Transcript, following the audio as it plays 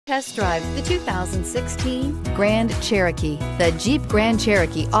Test drive the 2016 Grand Cherokee. The Jeep Grand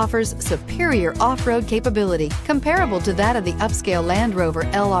Cherokee offers superior off-road capability comparable to that of the upscale Land Rover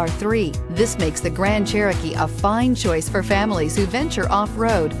LR3. This makes the Grand Cherokee a fine choice for families who venture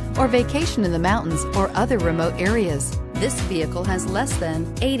off-road or vacation in the mountains or other remote areas. This vehicle has less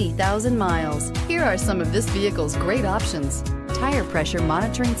than 80,000 miles. Here are some of this vehicle's great options: tire pressure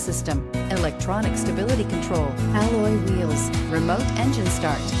monitoring system, electronic stability control, alloy wheels, remote engine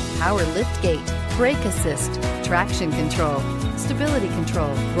start, power lift gate, brake assist, traction control, stability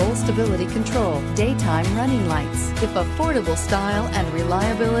control, roll stability control, daytime running lights. If affordable style and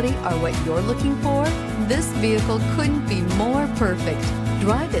reliability are what you're looking for, this vehicle couldn't be more perfect.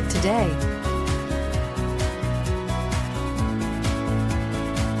 Drive it today.